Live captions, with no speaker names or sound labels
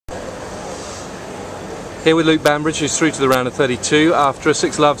Here with Luke Bambridge, who's through to the round of 32 after a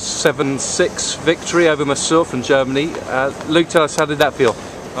 6-love, 7-6 victory over Masur from Germany. Luke, tell us, how did that feel?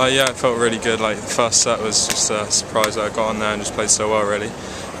 Yeah, it felt really good. Like, the first set was just a surprise that I got on there and just played so well, really.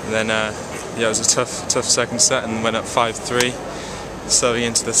 And then, yeah, it was a tough second set and went up 5-3. Serving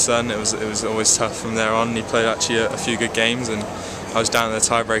into the sun, it was always tough from there on. He played actually a few good games, and I was down in the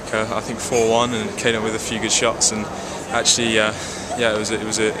tiebreaker, I think 4-1, and came up with a few good shots. And actually, yeah, it was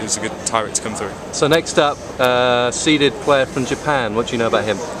a good tiebreak to come through. So next up, seeded player from Japan. What do you know about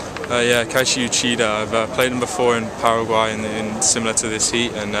him? Yeah, Kaishi Uchida. I've played him before in Paraguay in similar to this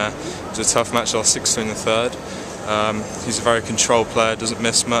heat, and it was a tough match. I lost 6-2 in the third. He's a very controlled player, doesn't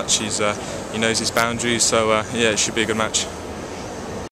miss much. He knows his boundaries, so yeah, it should be a good match.